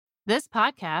This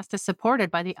podcast is supported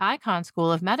by the Icahn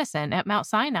School of Medicine at Mount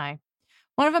Sinai,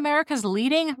 one of America's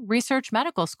leading research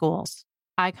medical schools.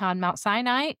 Icahn Mount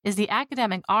Sinai is the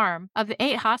academic arm of the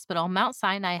 8-hospital Mount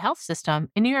Sinai Health System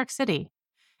in New York City.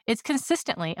 It's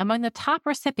consistently among the top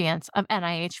recipients of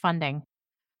NIH funding.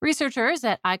 Researchers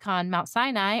at Icahn Mount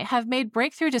Sinai have made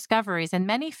breakthrough discoveries in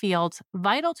many fields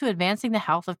vital to advancing the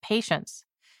health of patients,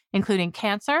 including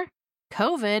cancer,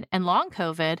 COVID and long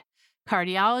COVID,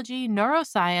 cardiology,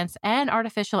 neuroscience, and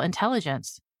artificial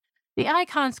intelligence. The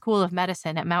Icahn School of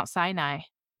Medicine at Mount Sinai.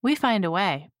 We find a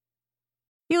way.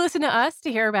 You listen to us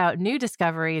to hear about new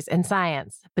discoveries in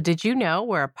science, but did you know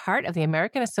we're a part of the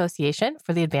American Association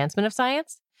for the Advancement of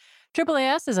Science?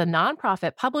 AAAS is a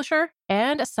nonprofit publisher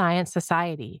and a science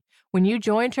society. When you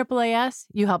join AAAS,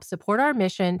 you help support our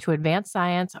mission to advance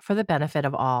science for the benefit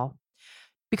of all.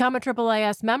 Become a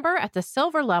AAAS member at the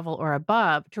silver level or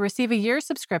above to receive a year's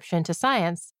subscription to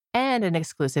science and an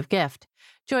exclusive gift.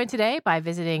 Join today by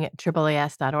visiting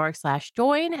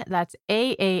AAAS.org/join. That's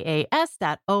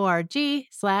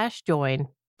AAAS.org/join.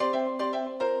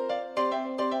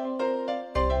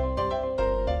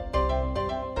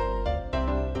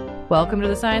 Welcome to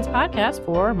the Science Podcast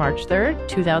for March 3rd,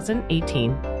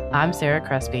 2018. I'm Sarah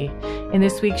Crespi. In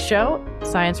this week's show,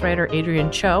 science writer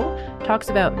Adrian Cho talks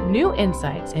about new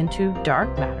insights into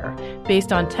dark matter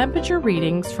based on temperature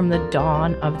readings from the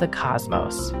dawn of the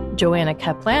cosmos. Joanna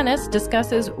Kaplanis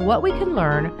discusses what we can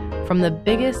learn from the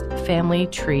biggest family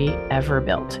tree ever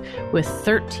built, with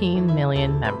 13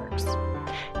 million members.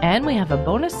 And we have a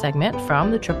bonus segment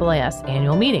from the AAAS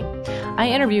annual meeting. I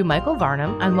interview Michael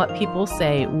Varnum on what people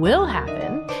say will happen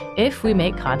if we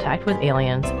make contact with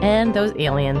aliens, and those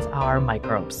aliens are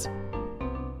microbes.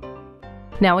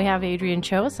 Now we have Adrian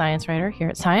Cho, a science writer here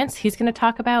at Science. He's going to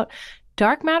talk about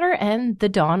dark matter and the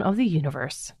dawn of the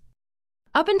universe.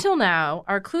 Up until now,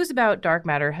 our clues about dark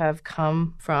matter have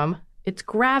come from its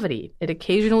gravity. It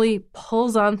occasionally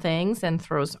pulls on things and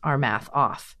throws our math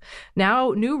off.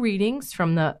 Now, new readings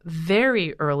from the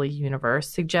very early universe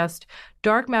suggest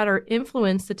dark matter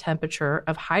influenced the temperature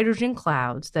of hydrogen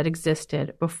clouds that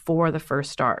existed before the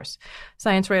first stars.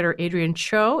 Science writer Adrian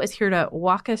Cho is here to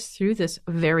walk us through this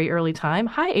very early time.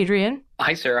 Hi, Adrian.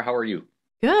 Hi, Sarah. How are you?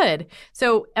 Good.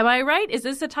 So, am I right? Is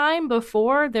this a time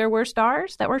before there were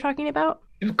stars that we're talking about?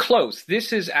 Close.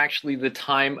 This is actually the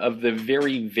time of the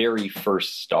very, very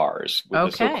first stars,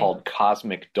 with the so-called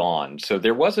cosmic dawn. So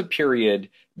there was a period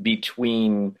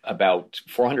between about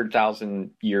 400,000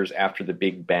 years after the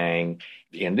Big Bang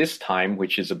and this time,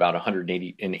 which is about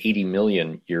 180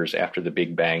 million years after the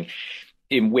Big Bang,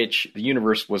 in which the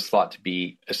universe was thought to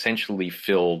be essentially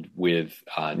filled with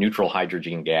neutral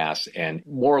hydrogen gas and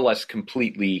more or less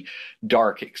completely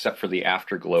dark, except for the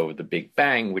afterglow of the Big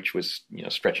Bang, which was,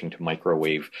 stretching to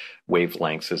microwave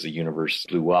wavelengths as the universe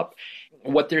blew up.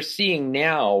 What they're seeing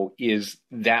now is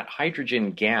that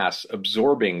hydrogen gas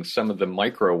absorbing some of the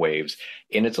microwaves,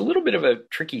 and it's a little bit of a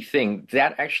tricky thing.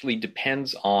 That actually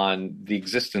depends on the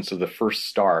existence of the first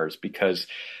stars, because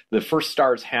the first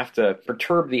stars have to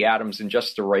perturb the atoms in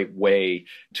just the right way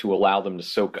to allow them to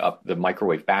soak up the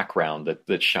microwave background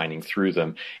that's shining through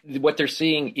them. What they're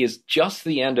seeing is just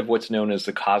the end of what's known as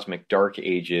the cosmic dark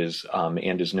ages,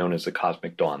 and is known as the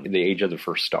cosmic dawn, the age of the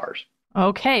first stars.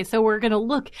 Okay, so we're going to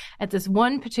look at this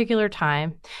one particular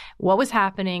time, what was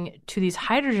happening to these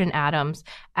hydrogen atoms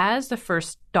as the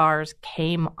first stars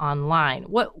came online.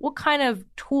 What kind of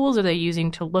tools are they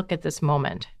using to look at this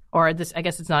moment? Or this, I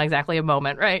guess it's not exactly a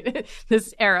moment, right?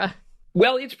 This era.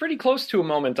 Well, it's pretty close to a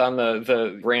moment on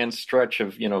the grand stretch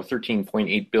of,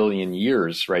 13.8 billion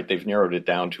years, right? They've narrowed it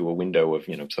down to a window of,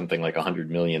 something like 100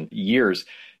 million years.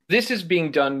 This is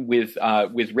being done with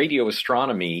radio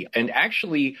astronomy, and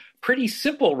actually pretty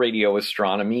simple radio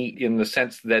astronomy in the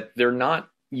sense that they're not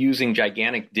using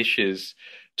gigantic dishes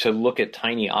to look at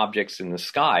tiny objects in the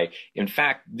sky. In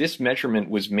fact, this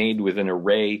measurement was made with an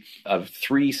array of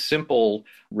 3 simple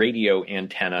radio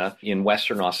antennae in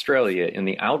Western Australia in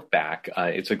the outback.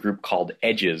 It's a group called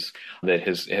EDGES that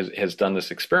has done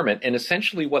this experiment. And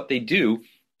essentially what they do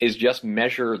is just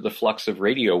measure the flux of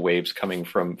radio waves coming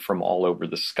from all over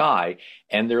the sky.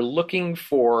 And they're looking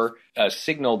for a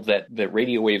signal that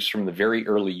radio waves from the very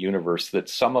early universe, that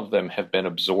some of them have been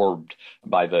absorbed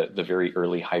by the very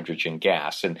early hydrogen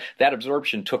gas. And that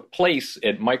absorption took place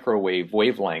at microwave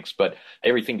wavelengths, but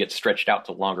everything gets stretched out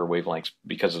to longer wavelengths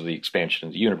because of the expansion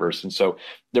of the universe. And so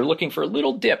they're looking for a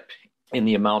little dip in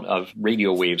the amount of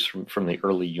radio waves from the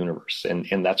early universe.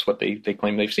 And that's what they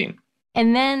claim they've seen.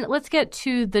 And then let's get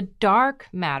to the dark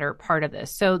matter part of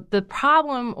this. So the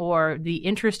problem, or the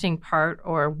interesting part,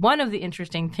 or one of the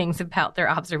interesting things about their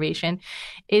observation,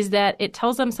 is that it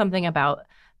tells them something about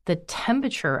the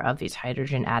temperature of these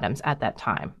hydrogen atoms at that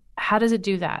time. How does it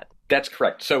do that? That's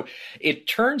correct. So it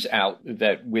turns out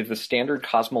that with the standard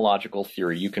cosmological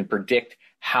theory, you can predict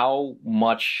how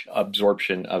much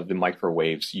absorption of the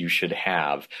microwaves you should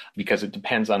have because it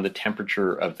depends on the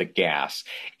temperature of the gas.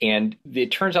 And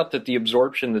it turns out that the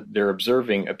absorption that they're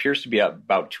observing appears to be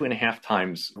about 2.5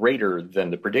 times greater than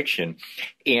the prediction.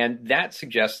 And that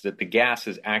suggests that the gas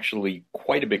is actually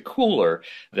quite a bit cooler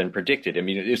than predicted. I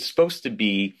mean, it's supposed to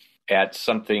be at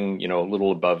something, a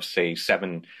little above, say,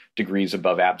 7 degrees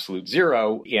above absolute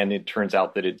zero. And it turns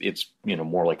out that it's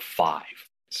more like 5.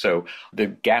 So the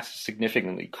gas is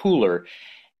significantly cooler.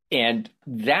 And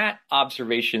that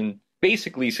observation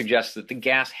basically suggests that the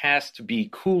gas has to be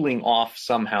cooling off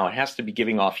somehow. It has to be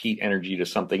giving off heat energy to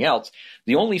something else.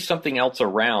 The only something else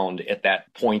around at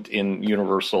that point in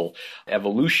universal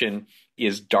evolution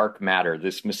is dark matter,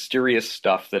 this mysterious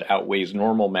stuff that outweighs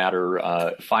normal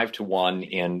matter 5 to 1,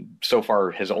 and so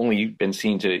far has only been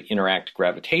seen to interact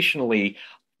gravitationally.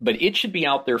 But it should be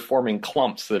out there forming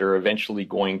clumps that are eventually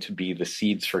going to be the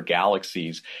seeds for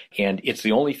galaxies. And it's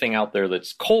the only thing out there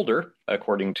that's colder,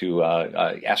 according to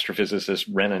astrophysicist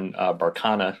Renan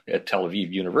Barkana at Tel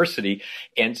Aviv University.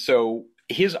 And so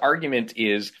his argument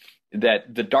is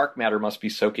that the dark matter must be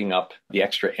soaking up the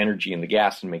extra energy in the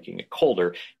gas and making it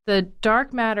colder. The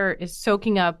dark matter is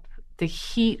soaking up the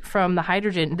heat from the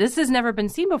hydrogen. This has never been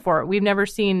seen before. We've never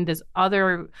seen this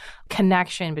other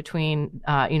connection between,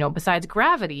 besides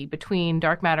gravity, between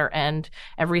dark matter and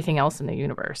everything else in the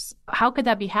universe. How could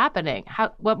that be happening?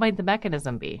 What might the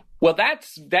mechanism be? Well,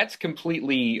 that's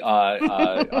completely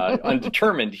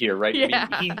undetermined here, right? Yeah.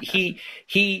 I mean,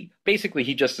 he basically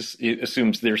just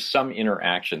assumes there's some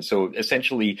interaction. So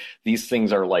essentially, these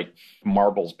things are like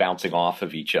marbles bouncing off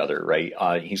of each other, right?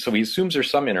 So he assumes there's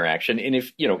some interaction, and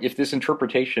if this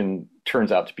interpretation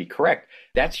turns out to be correct,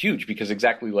 that's huge because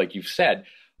exactly like you've said.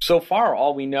 So far,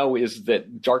 all we know is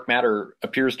that dark matter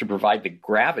appears to provide the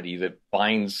gravity that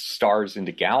binds stars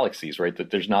into galaxies, right?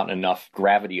 That there's not enough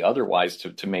gravity otherwise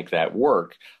to make that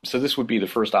work. So this would be the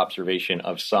first observation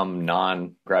of some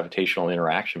non-gravitational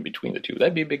interaction between the two.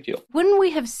 That'd be a big deal. Wouldn't we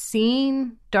have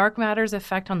seen dark matter's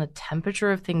effect on the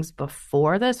temperature of things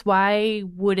before this? Why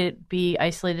would it be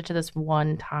isolated to this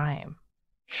one time?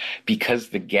 Because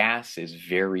the gas is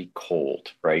very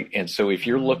cold, right? And so if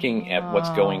you're looking at what's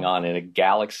going on in a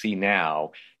galaxy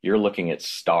now, you're looking at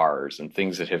stars and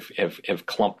things that have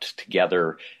clumped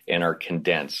together and are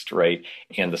condensed, right?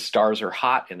 And the stars are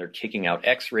hot and they're kicking out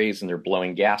X-rays and they're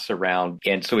blowing gas around.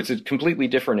 And so it's a completely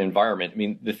different environment. I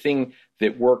mean, the thing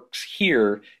that works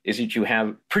here is that you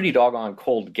have pretty doggone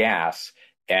cold gas,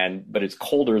 but it's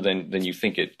colder than you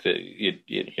think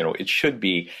it should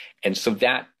be. And so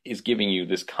that is giving you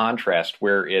this contrast,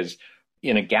 whereas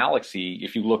in a galaxy,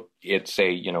 if you look at,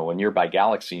 say, a nearby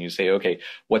galaxy and you say, okay,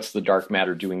 what's the dark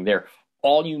matter doing there?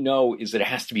 All you know is that it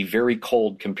has to be very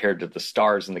cold compared to the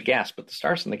stars and the gas, but the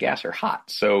stars and the gas are hot.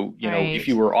 So, Right. If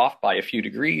you were off by a few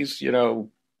degrees,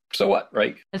 so what,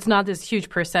 right? It's not this huge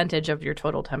percentage of your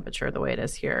total temperature the way it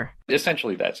is here.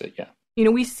 Essentially, that's it, yeah.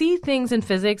 We see things in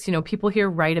physics, people here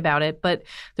write about it, but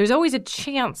there's always a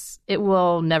chance it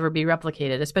will never be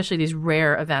replicated, especially these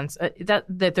rare events. That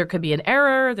there could be an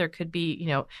error, there could be,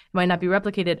 it might not be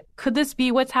replicated. Could this be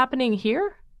what's happening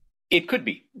here? It could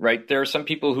be, right? There are some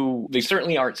people who, they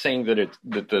certainly aren't saying that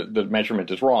the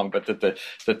measurement is wrong, but that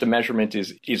the measurement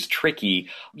is tricky.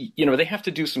 They have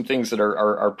to do some things that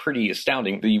are pretty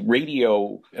astounding. The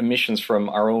radio emissions from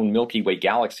our own Milky Way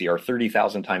galaxy are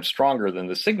 30,000 times stronger than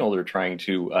the signal they're trying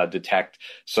to detect.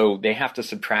 So they have to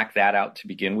subtract that out to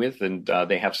begin with, and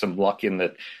they have some luck in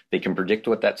that they can predict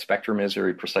what that spectrum is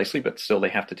very precisely, but still they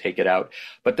have to take it out.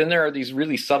 But then there are these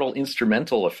really subtle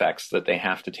instrumental effects that they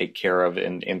have to take care of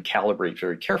and calibrate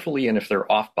very carefully. And if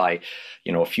they're off by,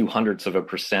 a few hundredths of a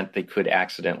percent, they could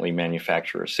accidentally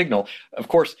manufacture a signal. Of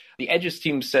course, the EDGES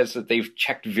team says that they've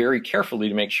checked very carefully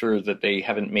to make sure that they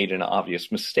haven't made an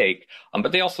obvious mistake.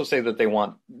 But they also say that they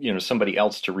want, somebody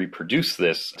else to reproduce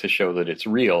this to show that it's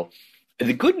real.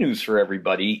 The good news for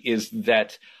everybody is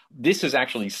that this is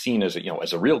actually seen as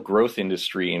a real growth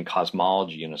industry in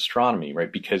cosmology and astronomy,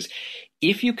 right? Because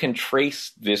if you can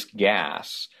trace this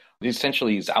gas, it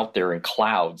essentially is out there in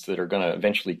clouds that are going to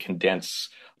eventually condense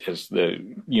as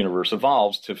the universe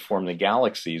evolves to form the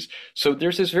galaxies. So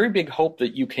there's this very big hope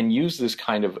that you can use this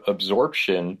kind of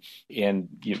absorption and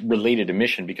related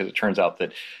emission, because it turns out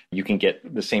that you can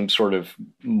get the same sort of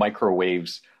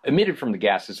microwaves emitted from the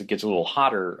gas as it gets a little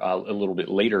hotter a little bit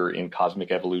later in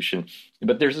cosmic evolution.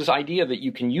 But there's this idea that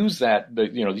you can use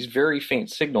these very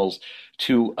faint signals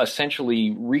to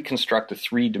essentially reconstruct a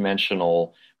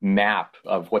three-dimensional map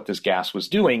of what this gas was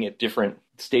doing at different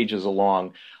stages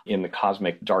along in the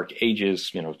cosmic dark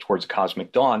ages, towards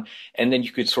cosmic dawn. And then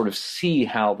you could sort of see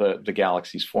how the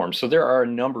galaxies form. So there are a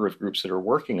number of groups that are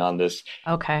working on this.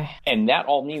 Okay. And that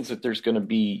all means that there's going to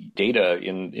be data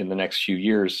in the next few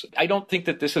years. I don't think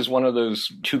that this is one of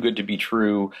those too good to be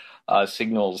true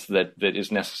signals that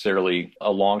is necessarily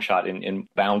a long shot and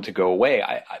bound to go away.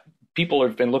 People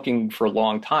have been looking for a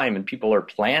long time, and people are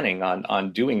planning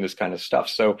on doing this kind of stuff.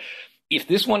 So if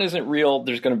this one isn't real,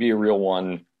 there's going to be a real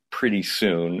one pretty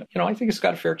soon. I think it's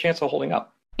got a fair chance of holding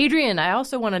up. Adrian, I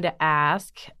also wanted to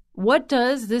ask, what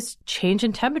does this change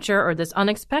in temperature or this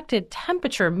unexpected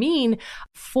temperature mean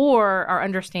for our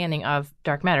understanding of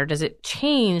dark matter? Does it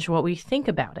change what we think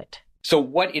about it? So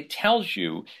what it tells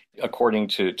you, according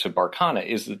to Barkana,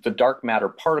 is that the dark matter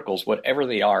particles, whatever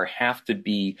they are, have to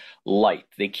be light.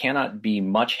 They cannot be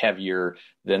much heavier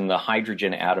than the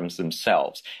hydrogen atoms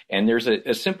themselves. And there's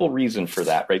a simple reason for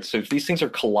that, right? So if these things are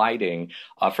colliding,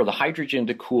 for the hydrogen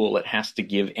to cool, it has to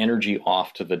give energy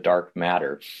off to the dark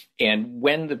matter. And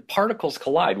when the particles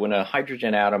collide, when a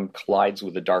hydrogen atom collides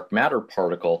with a dark matter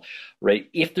particle, right,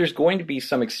 if there's going to be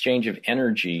some exchange of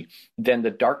energy, then the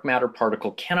dark matter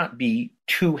particle cannot be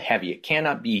too heavy. It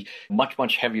cannot be much,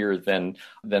 much heavier than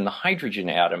the hydrogen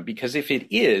atom, because if it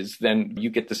is, then you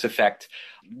get this effect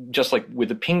just like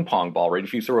with a ping pong ball, right?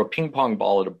 If you throw a ping pong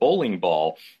ball at a bowling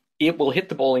ball, it will hit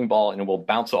the bowling ball and it will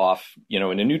bounce off, in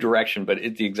a new direction, but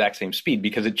at the exact same speed,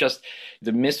 because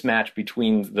the mismatch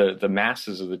between the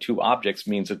masses of the two objects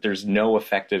means that there's no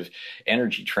effective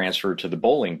energy transfer to the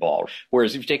bowling ball.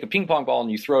 Whereas if you take a ping pong ball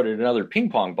and you throw it at another ping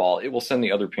pong ball, it will send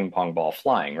the other ping pong ball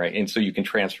flying, right? And so you can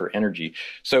transfer energy.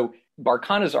 So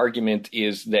Barkana's argument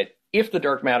is that if the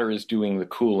dark matter is doing the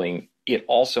cooling, it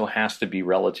also has to be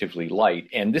relatively light.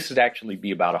 And this would actually be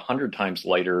about 100 times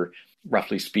lighter,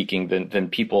 roughly speaking, than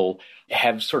people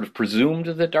have sort of presumed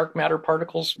that dark matter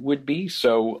particles would be.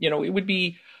 So, it would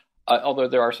be, although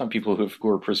there are some people who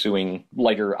are pursuing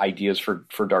lighter ideas for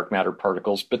dark matter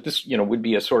particles, but this, would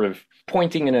be a sort of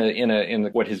pointing in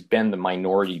what has been the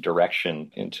minority direction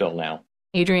until now.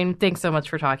 Adrian, thanks so much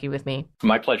for talking with me.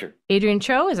 My pleasure. Adrian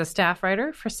Cho is a staff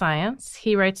writer for Science.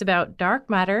 He writes about dark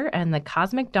matter and the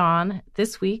cosmic dawn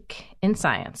this week in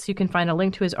Science. You can find a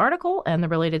link to his article and the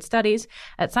related studies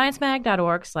at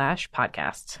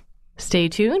sciencemag.org/podcasts. Stay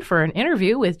tuned for an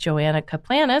interview with Joanna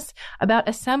Kaplanis about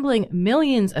assembling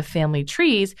millions of family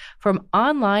trees from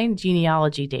online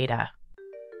genealogy data.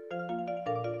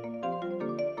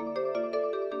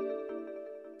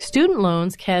 Student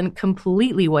loans can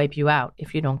completely wipe you out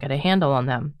if you don't get a handle on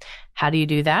them. How do you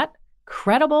do that?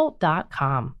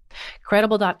 Credible.com.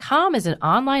 Credible.com is an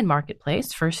online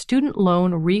marketplace for student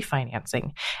loan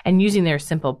refinancing. And using their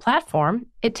simple platform,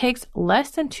 it takes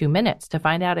less than 2 minutes to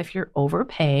find out if you're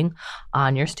overpaying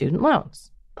on your student loans.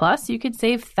 Plus, you could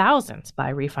save thousands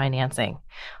by refinancing.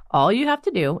 All you have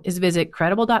to do is visit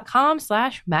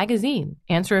credible.com/magazine,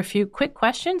 answer a few quick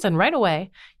questions, and right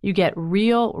away, you get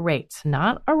real rates,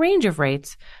 not a range of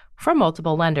rates, from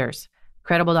multiple lenders.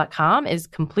 Credible.com is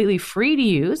completely free to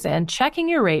use, and checking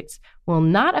your rates will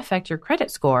not affect your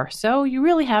credit score, so you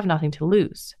really have nothing to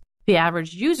lose. The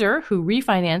average user who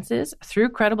refinances through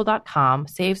Credible.com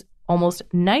saves almost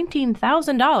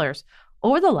 $19,000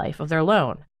 over the life of their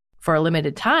loan. For a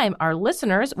limited time, our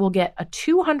listeners will get a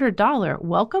 $200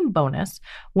 welcome bonus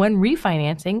when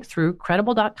refinancing through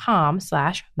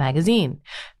credible.com/magazine.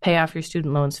 Pay off your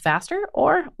student loans faster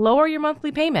or lower your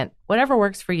monthly payment, whatever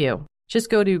works for you.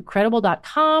 Just go to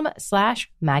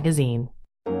credible.com/magazine.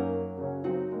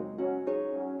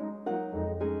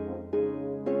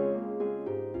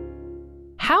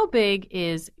 How big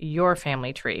is your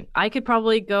family tree? I could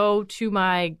probably go to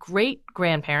my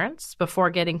great-grandparents before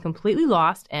getting completely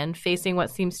lost and facing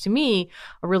what seems to me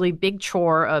a really big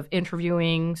chore of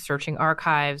interviewing, searching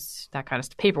archives, that kind of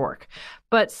paperwork.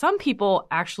 But some people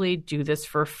actually do this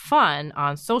for fun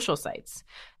on social sites.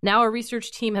 Now a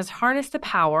research team has harnessed the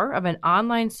power of an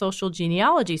online social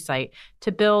genealogy site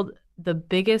to build the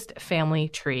biggest family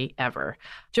tree ever.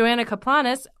 Joanna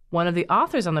Kaplanis, one of the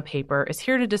authors on the paper, is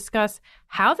here to discuss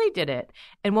how they did it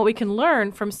and what we can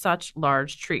learn from such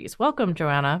large trees. Welcome,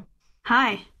 Joanna.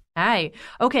 Hi. Hi.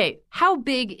 Okay, how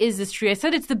big is this tree? I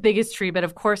said it's the biggest tree, but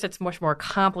of course it's much more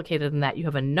complicated than that. You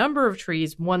have a number of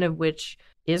trees, one of which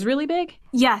is really big?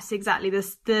 Yes, exactly.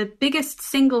 The biggest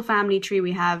single family tree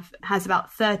we have has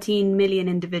about 13 million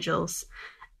individuals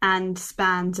and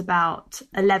spans about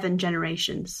 11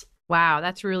 generations. Wow,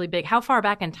 that's really big. How far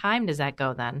back in time does that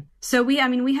go then? So we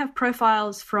have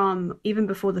profiles from even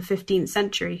before the 15th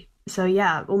century. So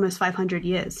yeah, almost 500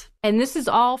 years. And this is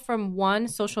all from one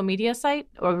social media site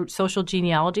or social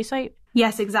genealogy site?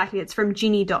 Yes, exactly. It's from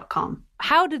Gini.com.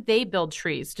 How did they build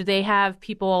trees? Do they have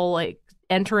people like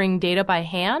entering data by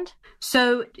hand?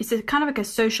 So it's a kind of like a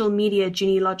social media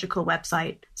genealogical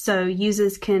website. So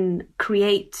users can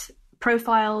create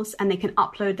profiles and they can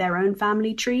upload their own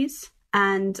family trees.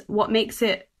 And what makes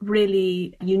it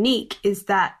really unique is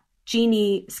that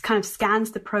Gini kind of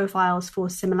scans the profiles for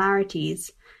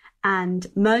similarities and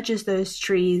merges those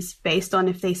trees based on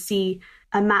if they see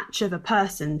a match of a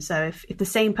person. So if the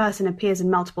same person appears in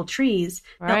multiple trees,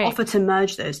 they'll offer to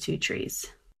merge those two trees.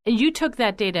 You took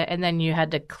that data and then you had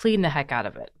to clean the heck out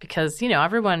of it because,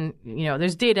 everyone,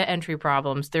 there's data entry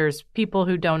problems. There's people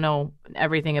who don't know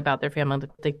everything about their family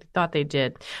that they thought they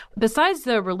did. Besides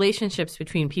the relationships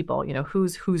between people,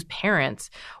 who's parents,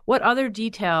 what other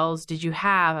details did you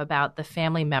have about the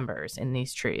family members in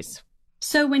these trees?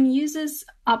 So when users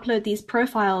upload these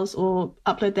profiles or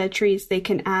upload their trees, they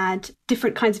can add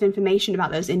different kinds of information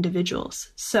about those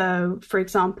individuals. So, for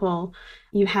example,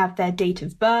 you have their date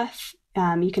of birth.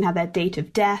 You can have their date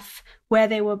of death, where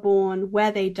they were born,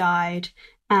 where they died,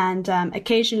 and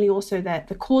occasionally also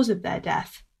the cause of their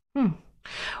death.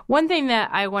 One thing that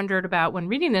I wondered about when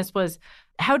reading this was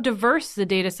how diverse the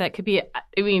data set could be.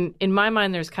 I mean, in my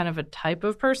mind, there's kind of a type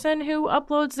of person who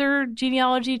uploads their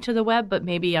genealogy to the web, but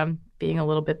maybe I'm being a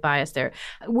little bit biased there.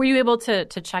 Were you able to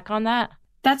check on that?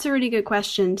 That's a really good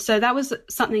question. So that was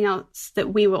something else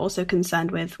that we were also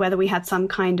concerned with, whether we had some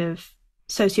kind of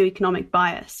socioeconomic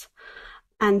bias.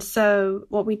 And so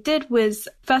what we did was,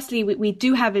 firstly, we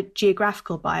do have a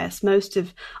geographical bias. Most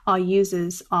of our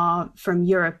users are from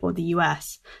Europe or the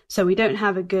US, so we don't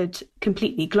have a good,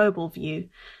 completely global view.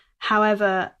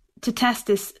 However, to test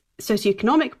this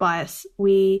socioeconomic bias,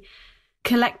 we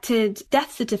collected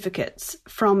death certificates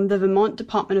from the Vermont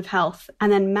Department of Health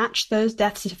and then matched those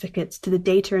death certificates to the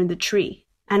data in the tree.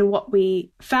 And what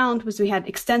we found was we had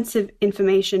extensive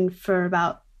information for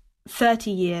about 30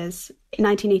 years,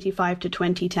 1985 to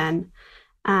 2010,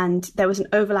 and there was an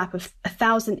overlap of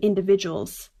 1,000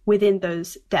 individuals within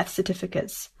those death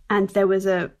certificates. And there was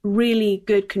a really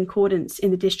good concordance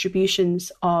in the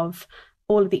distributions of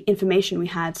all of the information we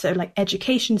had. So like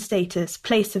education status,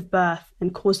 place of birth,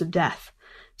 and cause of death.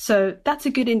 So that's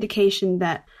a good indication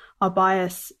that our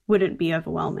bias wouldn't be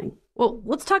overwhelming. Well,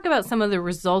 let's talk about some of the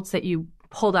results that you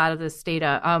pulled out of this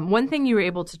data. One thing you were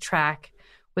able to track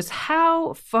was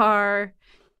how far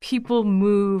people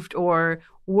moved or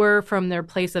were from their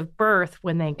place of birth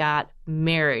when they got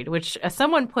married, which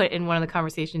someone put in one of the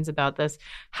conversations about this,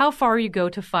 how far you go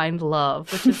to find love,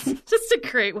 which is just a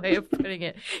great way of putting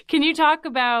it. Can you talk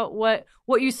about what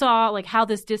you saw, like how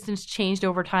this distance changed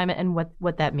over time and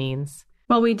what that means?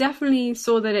 Well, we definitely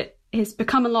saw that it has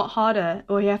become a lot harder,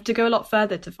 or you have to go a lot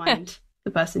further to find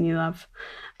the person you love.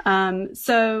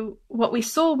 So what we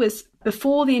saw was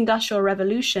before the Industrial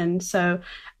Revolution, so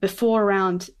before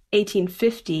around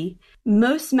 1850,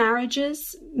 most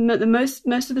marriages,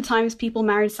 most of the times people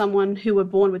married someone who were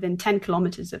born within 10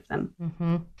 kilometers of them.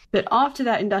 Mm-hmm. But after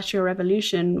that Industrial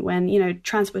Revolution, when,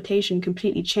 transportation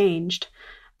completely changed,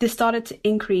 this started to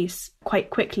increase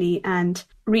quite quickly and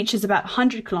reaches about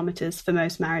 100 kilometers for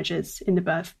most marriages in the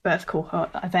birth cohort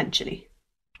eventually.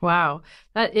 Wow,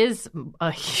 that is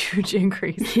a huge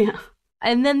increase. Yeah.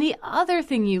 And then the other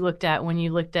thing you looked at when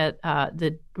you looked at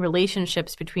the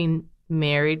relationships between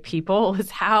married people was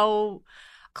how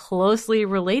closely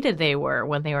related they were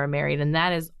when they were married. And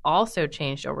that has also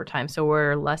changed over time. So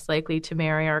we're less likely to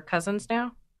marry our cousins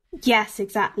now? Yes,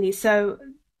 exactly. So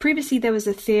previously there was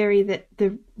a theory that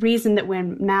the reason that we're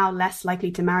now less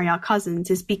likely to marry our cousins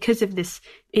is because of this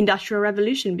Industrial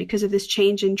Revolution, because of this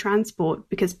change in transport,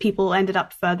 because people ended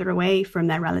up further away from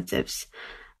their relatives.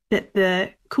 But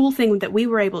the cool thing that we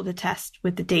were able to test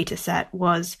with the data set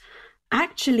was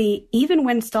actually, even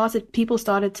when people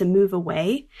started to move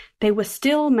away, they were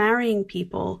still marrying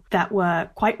people that were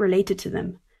quite related to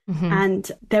them. Mm-hmm.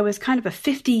 And there was kind of a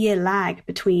 50-year lag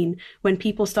between when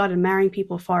people started marrying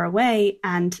people far away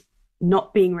and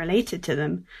not being related to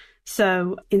them.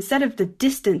 So instead of the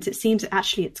distance, it seems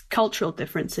actually it's cultural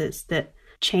differences that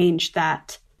change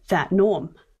that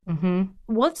norm. Mm-hmm.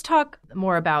 Let's talk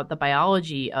more about the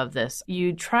biology of this.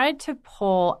 You tried to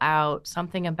pull out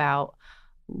something about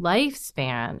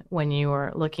lifespan when you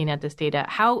were looking at this data.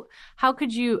 How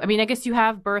could you, I guess you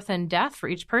have birth and death for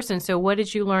each person. So what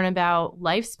did you learn about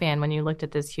lifespan when you looked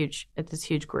at this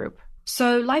huge group?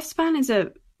 So lifespan is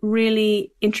a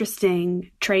really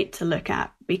interesting trait to look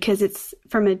at because it's,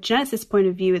 from a geneticist point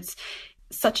of view, it's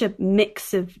such a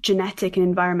mix of genetic and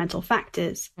environmental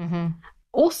factors. Mm-hmm.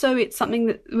 Also, it's something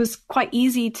that was quite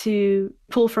easy to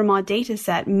pull from our data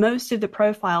set. Most of the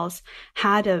profiles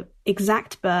had an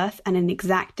exact birth and an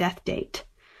exact death date.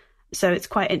 So it's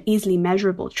quite an easily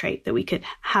measurable trait that we could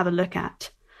have a look at.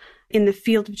 In the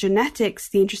field of genetics,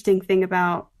 the interesting thing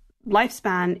about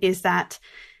lifespan is that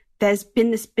there's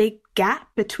been this big gap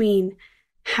between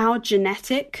how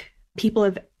genetic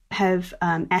people have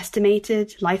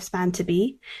estimated lifespan to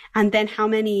be, and then how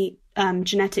many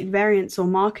genetic variants or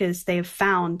markers they have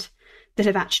found that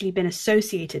have actually been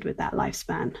associated with that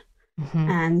lifespan. Mm-hmm.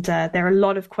 And there are a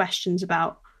lot of questions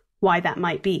about why that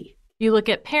might be. You look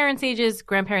at parents' ages,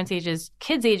 grandparents' ages,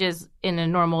 kids' ages in a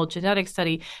normal genetic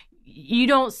study, you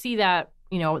don't see that,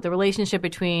 the relationship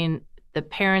between the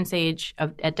parents' age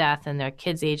at death and their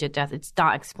kids' age at death. It's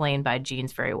not explained by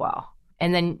genes very well.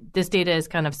 And then this data is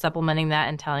kind of supplementing that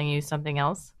and telling you something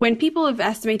else. When people have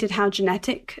estimated how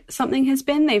genetic something has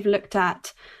been, they've looked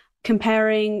at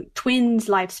comparing twins'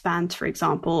 lifespans, for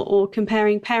example, or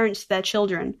comparing parents to their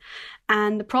children.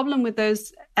 And the problem with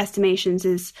those estimations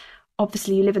is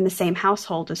obviously you live in the same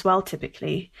household as well,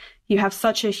 typically. You have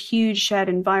such a huge shared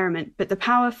environment, but the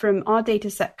power from our data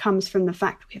set comes from the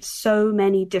fact that we have so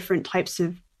many different types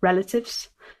of relatives.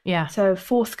 Yeah. So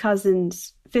fourth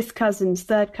cousins, fifth cousins,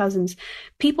 third cousins,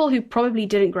 people who probably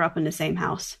didn't grow up in the same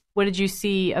house. What did you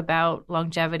see about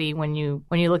longevity when you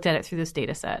looked at it through this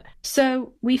data set?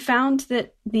 So we found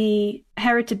that the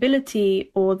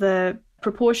heritability, or the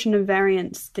proportion of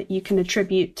variants that you can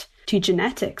attribute to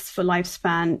genetics for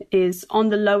lifespan, is on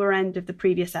the lower end of the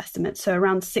previous estimate, so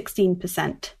around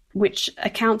 16%, which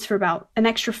accounts for about an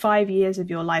extra 5 years of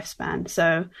your lifespan.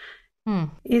 So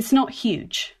it's not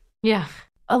huge. Yeah.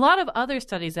 A lot of other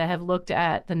studies that have looked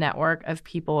at the network of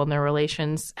people and their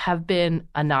relations have been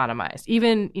anonymized.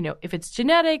 Even, if it's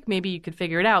genetic, maybe you could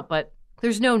figure it out, but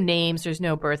there's no names, there's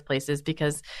no birthplaces,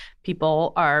 because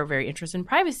people are very interested in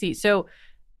privacy. So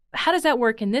how does that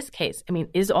work in this case? I mean,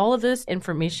 is all of this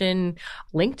information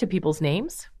linked to people's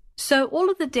names? So all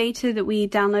of the data that we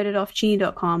downloaded off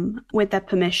Genie.com with their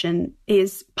permission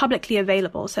is publicly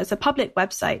available. So it's a public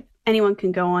website. Anyone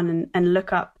can go on and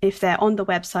look up if they're on the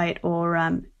website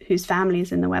or whose family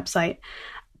is in the website.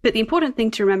 But the important thing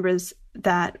to remember is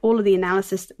that all of the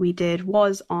analysis that we did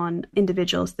was on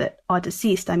individuals that are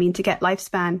deceased. I mean, to get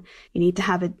lifespan, you need to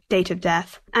have a date of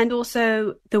death. And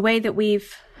also the way that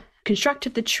we've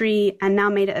constructed the tree and now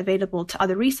made it available to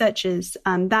other researchers,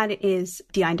 that is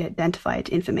de-identified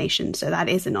information. So that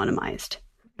is anonymized.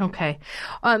 Okay.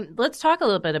 Let's talk a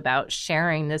little bit about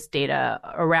sharing this data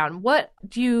around. What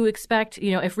do you expect,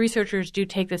 if researchers do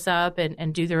take this up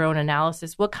and do their own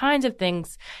analysis, what kinds of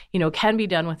things, can be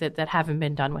done with it that haven't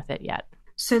been done with it yet?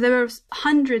 So there are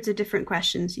hundreds of different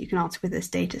questions you can answer with this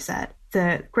data set.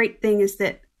 The great thing is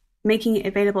that making it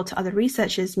available to other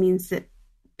researchers means that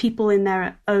people in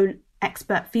their own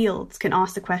expert fields can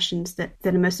ask the questions that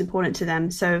are most important to them.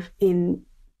 So in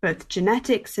both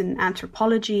genetics and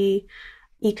anthropology,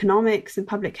 economics and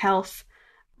public health,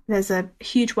 there's a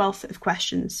huge wealth of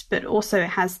questions, but also it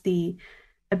has the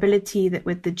ability that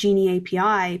with the Genie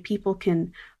API, people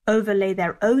can overlay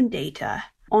their own data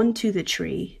onto the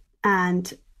tree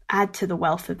and add to the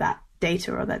wealth of that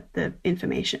data or the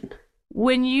information.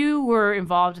 When you were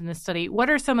involved in this study, what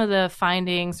are some of the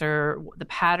findings or the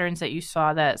patterns that you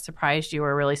saw that surprised you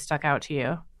or really stuck out to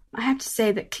you? I have to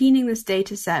say that cleaning this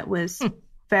data set was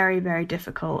very, very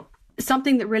difficult.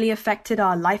 Something that really affected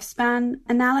our lifespan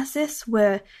analysis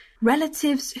were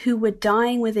relatives who were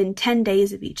dying within 10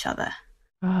 days of each other.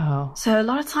 Oh. So a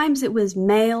lot of times it was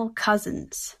male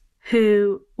cousins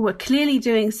who were clearly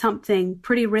doing something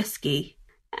pretty risky,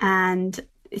 and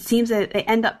it seems that they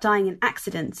end up dying in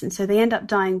accidents. And so they end up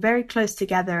dying very close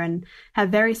together and have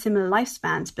very similar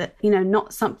lifespans, but,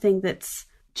 not something that's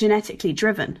genetically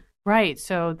driven. Right.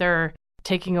 So they're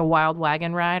taking a wild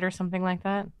wagon ride or something like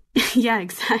that? Yeah,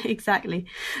 exactly.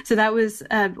 So that was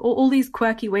all these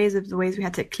quirky ways of the ways we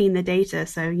had to clean the data.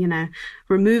 So,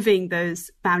 removing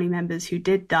those family members who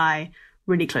did die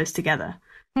really close together.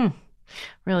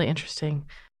 Really interesting.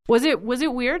 Was it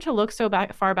weird to look so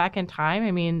far back in time?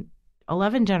 I mean,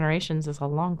 11 generations is a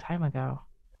long time ago.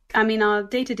 I mean, our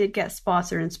data did get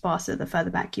sparser and sparser the further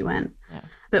back you went. Yeah.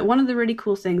 But one of the really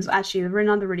cool things, actually,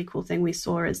 another really cool thing we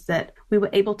saw is that we were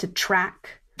able to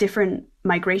track different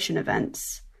migration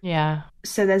events. Yeah.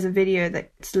 So there's a video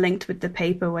that's linked with the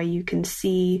paper where you can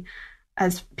see,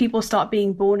 as people start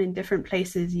being born in different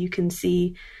places, you can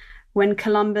see when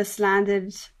Columbus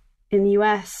landed in the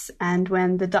US and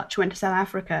when the Dutch went to South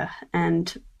Africa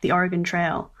and the Oregon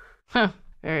Trail.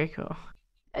 Very cool.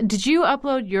 Did you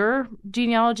upload your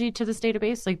genealogy to this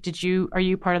database? Are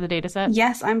you part of the data set?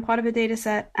 Yes, I'm part of the data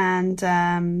set, and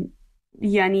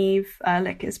Yaniv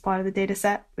Ehrlich is part of the data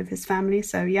set with his family.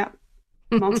 So, yeah,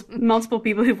 multiple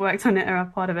people who've worked on it are a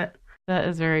part of it. That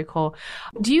is very cool.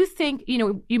 Do you think,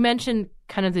 you mentioned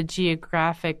kind of the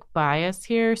geographic bias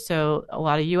here, so a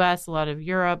lot of US, a lot of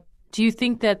Europe. Do you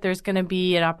think that there's going to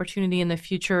be an opportunity in the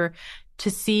future to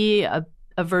see a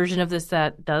version of this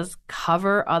that does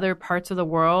cover other parts of the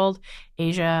world,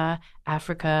 Asia,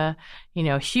 Africa,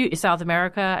 South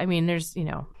America? I mean, there's.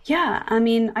 Yeah, I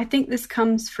mean, I think this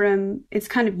comes from, it's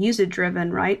kind of user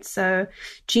driven, right? So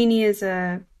Genie it's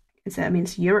a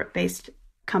Europe-based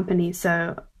company.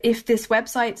 So if this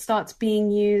website starts being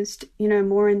used,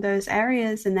 more in those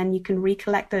areas, and then you can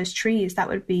recollect those trees, that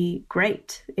would be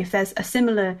great. If there's a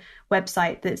similar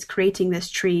website that's creating this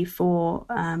tree for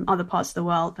other parts of the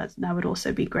world, that would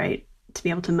also be great to be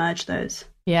able to merge those.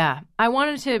 Yeah. I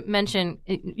wanted to mention,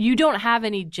 you don't have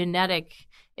any genetic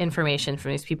information from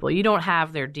these people. You don't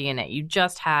have their DNA. You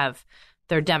just have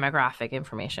their demographic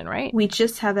information, right? We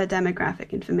just have their demographic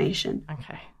information.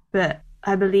 Okay. But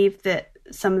I believe that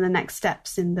some of the next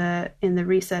steps in the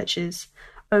research is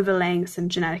overlaying some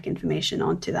genetic information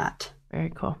onto that. Very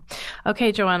cool.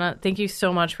 Okay, Joanna, thank you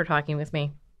so much for talking with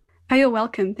me. Oh, you're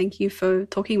welcome. Thank you for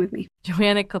talking with me.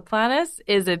 Joanna Kaplanis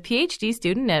is a PhD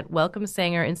student at Wellcome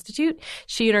Sanger Institute.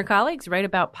 She and her colleagues write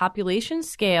about population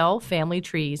scale family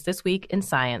trees this week in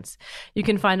Science. You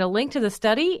can find a link to the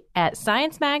study at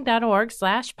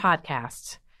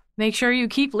sciencemag.org/podcasts. Make sure you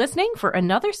keep listening for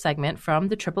another segment from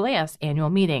the AAAS annual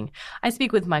meeting. I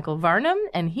speak with Michael Varnum,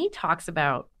 and he talks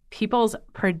about people's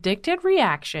predicted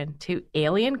reaction to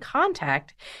alien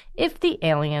contact if the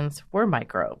aliens were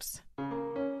microbes.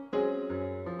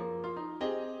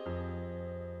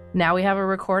 Now we have a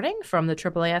recording from the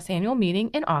AAAS annual meeting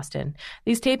in Austin.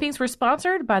 These tapings were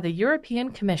sponsored by the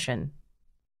European Commission.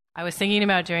 I was thinking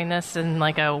about doing this in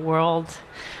like a War of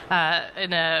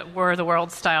the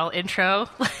World style intro,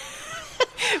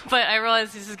 but I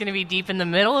realized this is going to be deep in the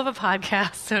middle of a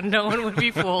podcast, so no one would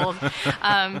be fooled.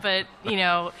 But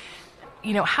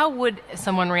how would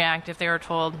someone react if they were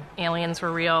told aliens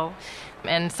were real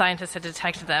and scientists had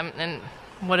detected them? And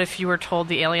what if you were told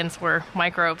the aliens were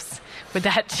microbes? Would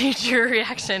that change your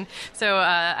reaction? So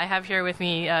I have here with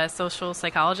me a social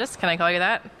psychologist. Can I call you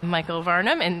that? Michael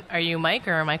Varnum. And are you Mike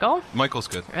or Michael? Michael's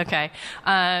good. Okay.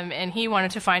 And he wanted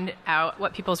to find out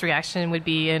what people's reaction would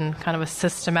be in kind of a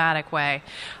systematic way.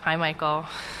 Hi, Michael.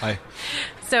 Hi.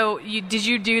 So did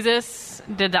you do this?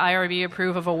 Did the IRB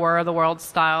approve of a War of the World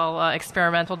style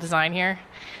experimental design here?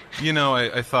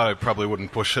 I thought I probably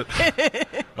wouldn't push it.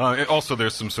 Also,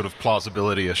 there's some sort of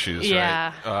plausibility issues,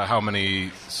 right? How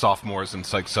many sophomores in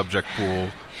psych subject pool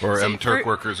or MTurk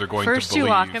workers are going to believe? First, you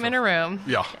lock them in a room.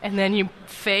 Yeah. And then you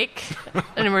fake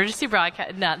an emergency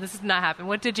broadcast. No, this did not happen.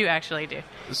 What did you actually do?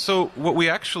 So what we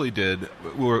actually did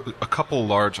were a couple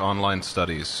large online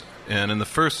studies. And in the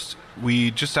first,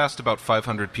 we just asked about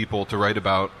 500 people to write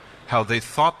about how they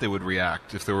thought they would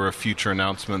react if there were a future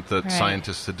announcement that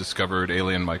scientists had discovered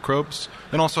alien microbes,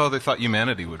 and also how they thought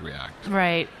humanity would react.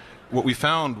 Right. What we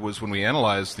found was when we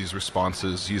analyzed these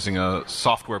responses using a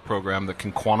software program that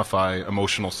can quantify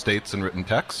emotional states in written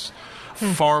texts,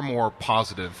 far more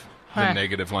positive than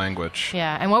negative language.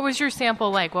 Yeah. And what was your sample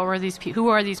like? What were these who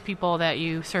are these people that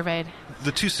you surveyed?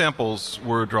 The two samples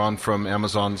were drawn from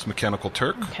Amazon's Mechanical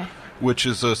Turk. Which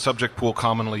is a subject pool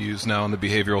commonly used now in the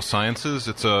behavioral sciences.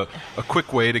 It's a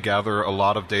quick way to gather a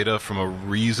lot of data from a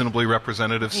reasonably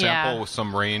representative sample with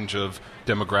some range of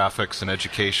demographics and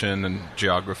education and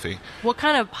geography. What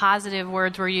kind of positive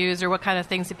words were used, or what kind of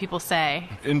things did people say?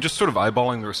 In just sort of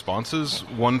eyeballing the responses,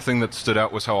 one thing that stood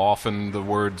out was how often the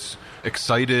words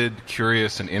excited,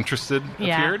 curious, and interested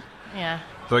appeared. Yeah.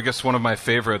 So I guess one of my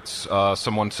favorites,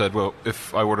 someone said, well,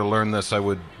 if I were to learn this, I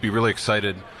would be really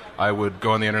excited. I would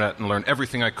go on the internet and learn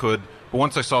everything I could. But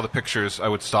once I saw the pictures, I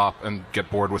would stop and get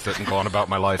bored with it and go on about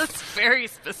my life. That's very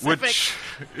specific. Which,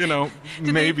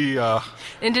 maybe... And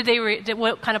did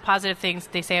what kind of positive things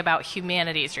did they say about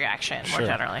humanity's reaction more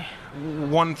generally?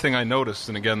 One thing I noticed,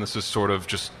 and again, this is sort of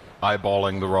just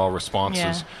eyeballing the raw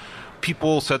responses,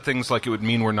 people said things like it would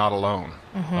mean we're not alone.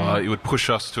 It would push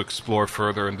us to explore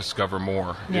further and discover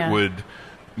more. It would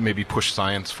maybe push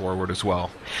science forward as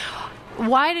well.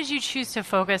 Why did you choose to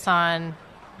focus on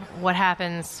what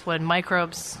happens when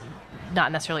microbes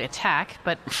not necessarily attack,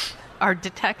 but are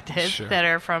detected that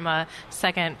are from a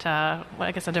second, a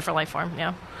different life form?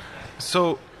 Yeah.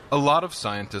 So a lot of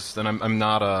scientists, and I'm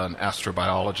not an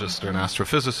astrobiologist or an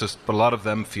astrophysicist, but a lot of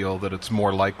them feel that it's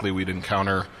more likely we'd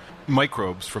encounter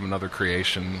microbes from another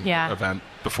creation event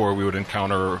before we would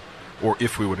encounter, or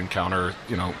if we would encounter,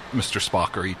 Mr.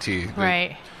 Spock or E.T.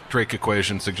 Right. Drake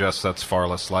equation suggests that's far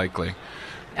less likely.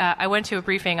 I went to a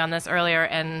briefing on this earlier,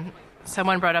 and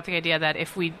someone brought up the idea that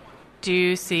if we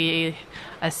do see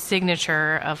a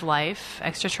signature of life,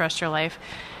 extraterrestrial life,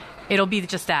 it'll be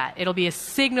just that. It'll be a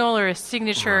signal or a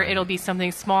signature. Right. It'll be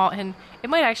something small. And it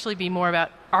might actually be more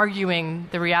about arguing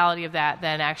the reality of that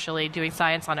than actually doing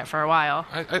science on it for a while.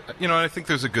 I think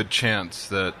there's a good chance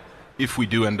that if we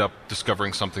do end up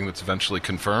discovering something that's eventually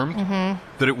confirmed,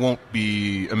 that it won't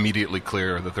be immediately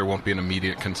clear, that there won't be an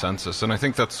immediate consensus. And I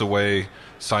think that's the way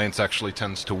science actually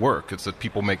tends to work. It's that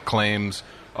people make claims,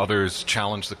 others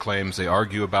challenge the claims, they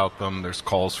argue about them, there's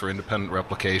calls for independent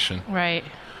replication. Right.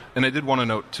 And I did want to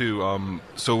note, too,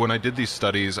 so when I did these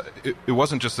studies, it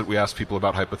wasn't just that we asked people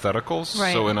about hypotheticals.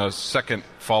 Right. So in a second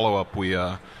follow-up, we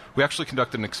actually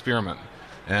conducted an experiment.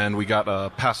 And we got a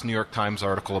past New York Times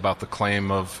article about the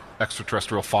claim of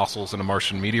extraterrestrial fossils in a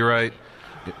Martian meteorite.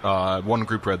 One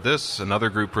group read this. Another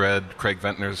group read Craig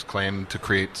Ventner's claim to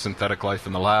create synthetic life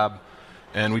in the lab.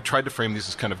 And we tried to frame these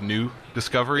as kind of new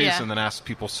discoveries and then asked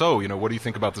people, what do you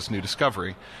think about this new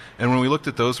discovery? And when we looked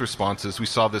at those responses, we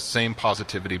saw this same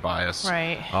positivity bias.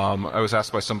 Right. I was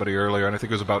asked by somebody earlier, and I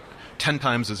think it was about 10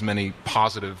 times as many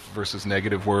positive versus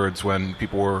negative words when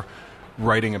people were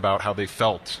writing about how they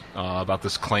felt about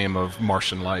this claim of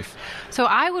Martian life. So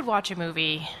I would watch a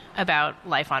movie about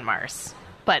life on Mars,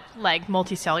 but like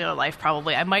multicellular life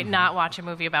probably. I might not watch a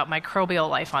movie about microbial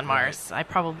life on Mars. I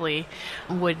probably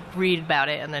would read about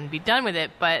it and then be done with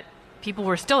it, but people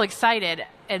were still excited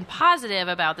and positive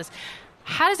about this.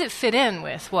 How does it fit in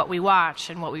with what we watch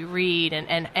and what we read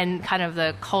and kind of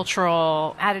the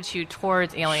cultural attitude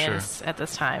towards aliens at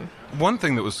this time? One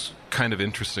thing that was kind of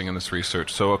interesting in this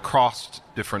research, so across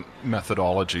different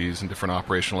methodologies and different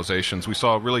operationalizations, we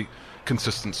saw a really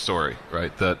consistent story,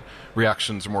 right? That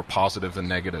reactions are more positive than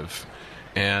negative,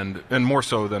 and more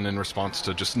so than in response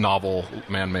to just novel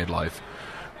man-made life.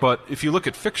 But if you look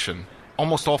at fiction,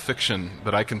 almost all fiction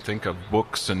that I can think of,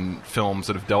 books and films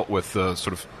that have dealt with the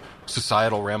sort of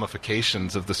societal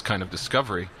ramifications of this kind of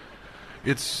discovery,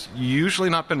 it's usually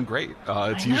not been great.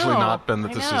 It's usually not been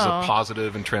that this is a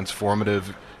positive and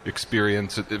transformative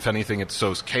experience. If anything, it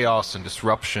sows chaos and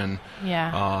disruption.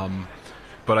 Yeah.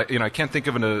 But I can't think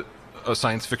of a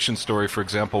science fiction story, for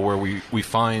example, where we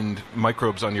find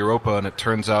microbes on Europa and it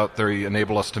turns out they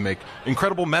enable us to make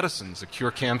incredible medicines that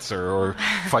cure cancer or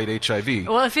fight HIV.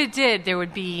 Well, if it did, there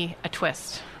would be a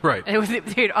twist. Right.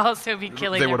 They'd also be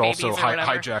killing They their would babies also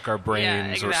hijack our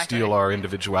brains or steal our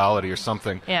individuality or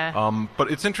something. Yeah.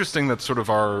 But it's interesting that sort of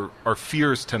our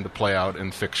fears tend to play out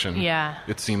in fiction,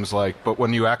 it seems like. But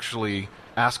when you actually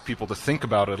ask people to think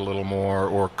about it a little more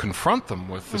or confront them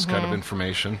with this kind of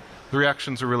information, the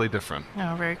reactions are really different.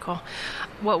 Oh, very cool.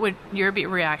 What would your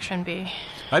reaction be?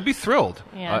 I'd be thrilled.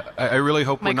 Yeah. I really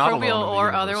hope we're not alone in the Microbial or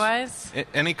universe. otherwise?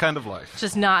 Any kind of life.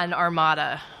 Just not an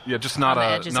armada. Yeah, just not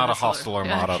a hostile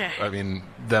armada. Okay. I mean,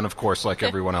 then of course, like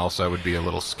everyone else, I would be a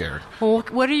little scared. Well,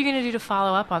 what are you going to do to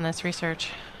follow up on this research?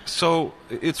 So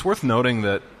it's worth noting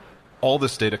that all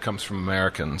this data comes from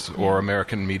Americans or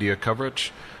American media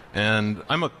coverage. And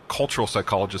I'm a cultural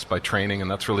psychologist by training, and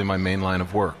that's really my main line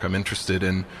of work. I'm interested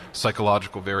in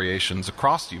psychological variations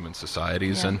across human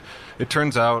societies. And it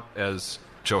turns out, as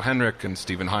Joe Henrich and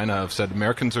Stephen Heine have said,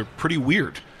 Americans are pretty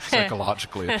weird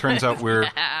psychologically. It turns out we're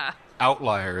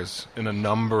outliers in a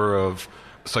number of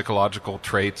psychological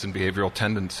traits and behavioral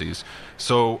tendencies.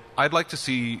 So I'd like to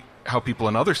see how people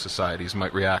in other societies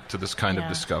might react to this kind of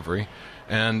discovery.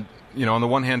 And, on the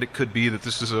one hand, it could be that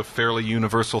this is a fairly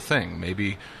universal thing.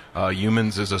 Maybe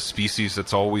humans as a species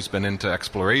that's always been into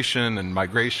exploration and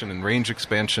migration and range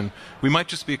expansion, we might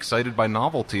just be excited by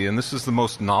novelty, and this is the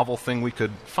most novel thing we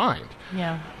could find.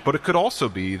 Yeah. But it could also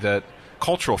be that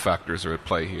cultural factors are at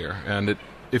play here, and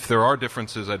if there are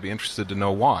differences, I'd be interested to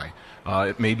know why.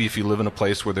 Maybe if you live in a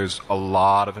place where there's a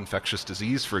lot of infectious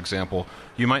disease, for example,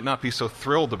 you might not be so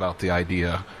thrilled about the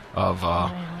idea of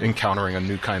encountering a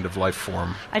new kind of life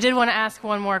form. I did want to ask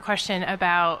one more question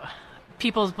about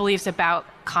people's beliefs about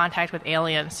contact with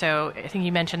aliens. So I think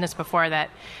you mentioned this before, that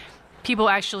people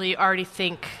actually already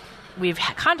think we've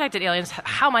contacted aliens.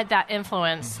 How might that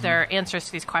influence their answers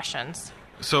to these questions?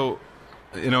 So,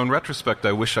 in retrospect,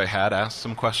 I wish I had asked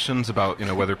some questions about,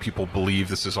 whether people believe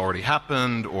this has already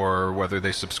happened or whether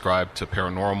they subscribe to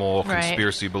paranormal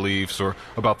conspiracy beliefs or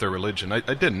about their religion. I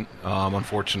didn't,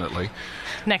 unfortunately.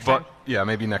 Next time. Yeah,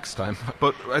 maybe next time.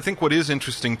 But I think what is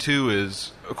interesting, too,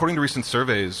 is, according to recent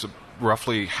surveys,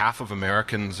 roughly half of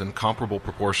Americans and comparable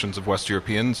proportions of West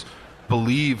Europeans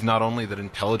believe not only that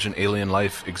intelligent alien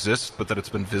life exists, but that it's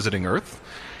been visiting Earth.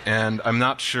 And I'm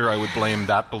not sure I would blame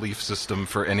that belief system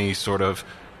for any sort of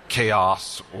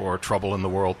chaos or trouble in the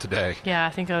world today. Yeah, I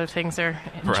think other things are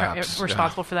Perhaps,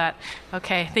 responsible for that.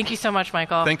 Okay, thank you so much,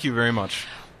 Michael. Thank you very much.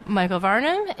 Michael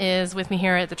Varnum is with me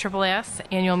here at the AAAS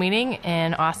annual meeting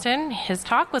in Austin. His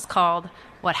talk was called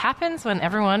What Happens When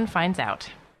Everyone Finds Out.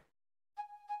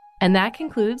 And that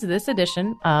concludes this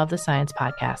edition of the Science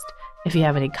Podcast. If you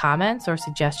have any comments or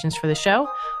suggestions for the show,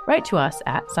 write to us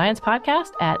at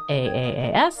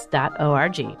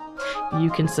sciencepodcast@aaas.org. You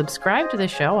can subscribe to the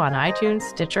show on iTunes,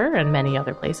 Stitcher, and many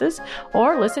other places,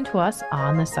 or listen to us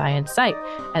on the Science site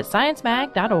at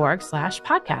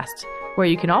sciencemag.org/podcast, where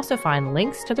you can also find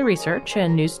links to the research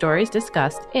and news stories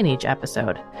discussed in each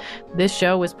episode. This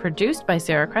show was produced by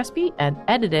Sarah Crespi and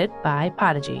edited by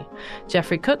Podigy.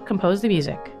 Jeffrey Cook composed the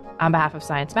music. On behalf of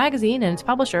Science Magazine and its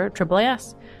publisher,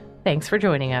 AAAS, thanks for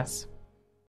joining us.